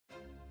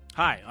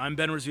Hi, I'm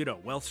Ben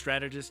Rizzuto, wealth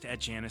strategist at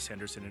Janus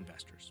Henderson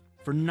Investors.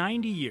 For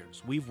 90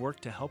 years, we've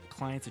worked to help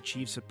clients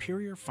achieve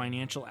superior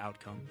financial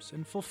outcomes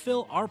and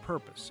fulfill our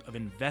purpose of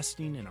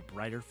investing in a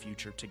brighter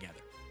future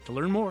together. To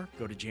learn more,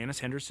 go to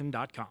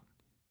janushenderson.com.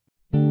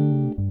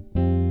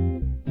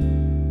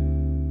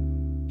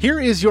 Here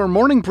is your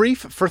morning brief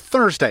for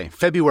Thursday,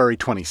 February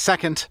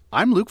 22nd.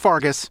 I'm Luke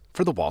Vargas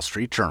for The Wall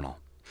Street Journal.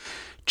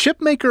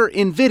 Chipmaker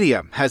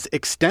Nvidia has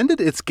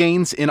extended its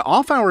gains in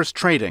off-hours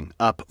trading,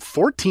 up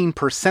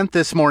 14%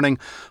 this morning,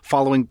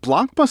 following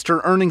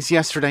Blockbuster earnings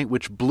yesterday,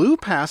 which blew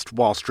past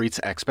Wall Street's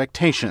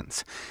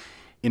expectations.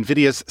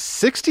 Nvidia's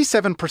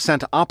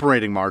 67%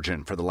 operating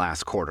margin for the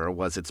last quarter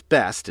was its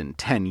best in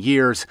 10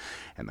 years,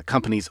 and the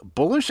company's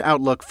bullish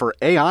outlook for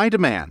AI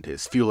demand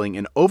is fueling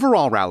an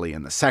overall rally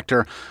in the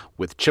sector,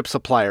 with chip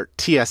supplier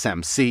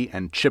TSMC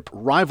and chip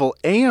rival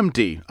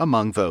AMD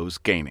among those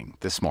gaining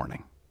this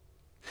morning.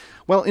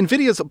 Well,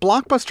 Nvidia's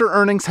blockbuster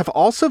earnings have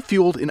also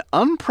fueled an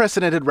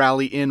unprecedented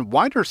rally in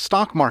wider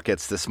stock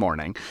markets this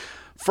morning.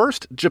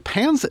 First,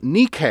 Japan's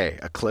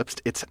Nikkei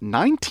eclipsed its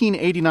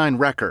 1989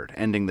 record,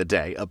 ending the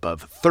day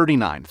above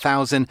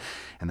 39,000.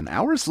 And then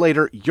hours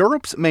later,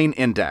 Europe's main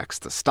index,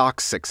 the Stoxx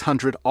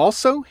 600,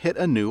 also hit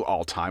a new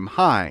all-time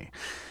high.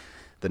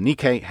 The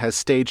Nikkei has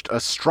staged a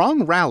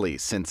strong rally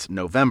since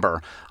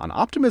November on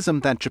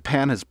optimism that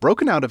Japan has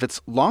broken out of its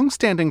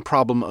long-standing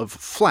problem of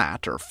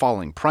flat or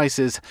falling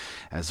prices,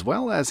 as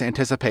well as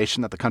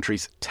anticipation that the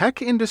country's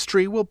tech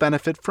industry will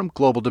benefit from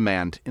global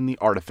demand in the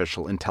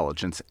artificial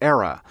intelligence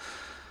era.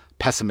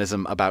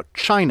 Pessimism about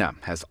China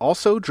has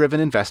also driven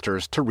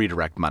investors to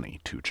redirect money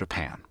to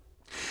Japan.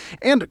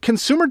 And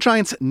consumer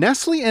giants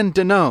Nestle and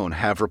Danone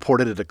have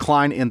reported a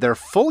decline in their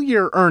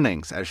full-year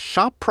earnings as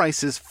shop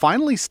prices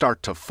finally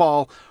start to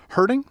fall,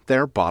 hurting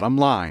their bottom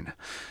line.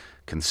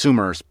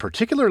 Consumers,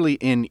 particularly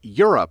in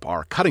Europe,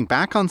 are cutting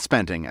back on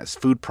spending as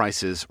food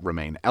prices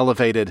remain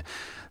elevated.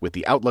 With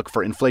the outlook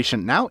for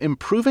inflation now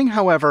improving,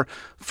 however,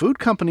 food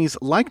companies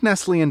like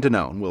Nestle and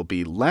Danone will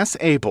be less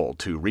able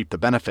to reap the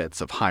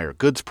benefits of higher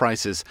goods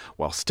prices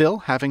while still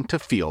having to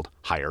field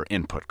higher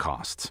input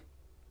costs.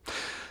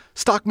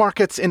 Stock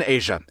markets in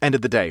Asia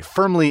ended the day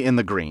firmly in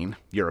the green.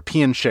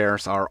 European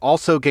shares are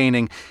also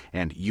gaining,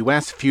 and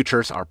U.S.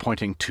 futures are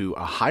pointing to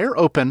a higher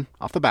open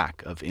off the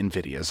back of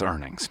Nvidia's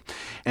earnings.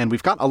 And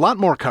we've got a lot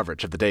more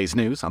coverage of the day's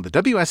news on the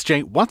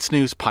WSJ What's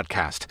News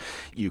podcast.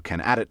 You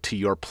can add it to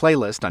your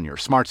playlist on your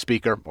smart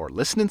speaker or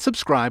listen and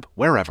subscribe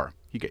wherever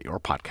you get your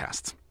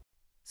podcasts.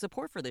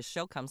 Support for this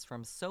show comes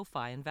from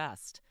SoFi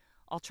Invest.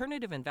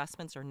 Alternative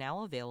investments are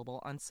now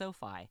available on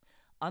SoFi.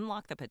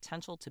 Unlock the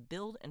potential to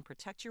build and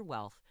protect your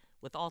wealth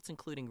with alts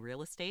including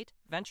real estate,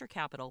 venture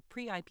capital,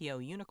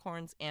 pre-IPO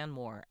unicorns, and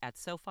more at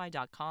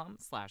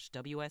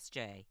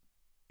SoFi.com/WSJ.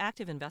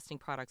 Active investing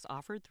products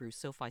offered through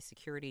SoFi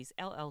Securities,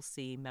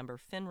 LLC, member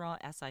FINRA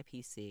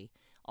SIPC.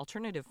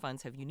 Alternative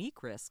funds have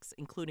unique risks,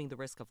 including the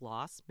risk of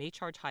loss, may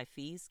charge high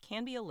fees,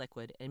 can be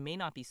illiquid, and may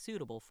not be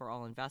suitable for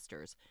all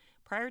investors.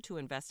 Prior to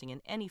investing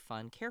in any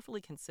fund,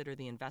 carefully consider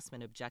the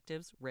investment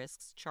objectives,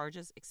 risks,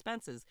 charges,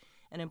 expenses,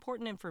 and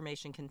important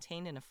information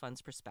contained in a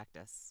fund's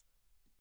prospectus.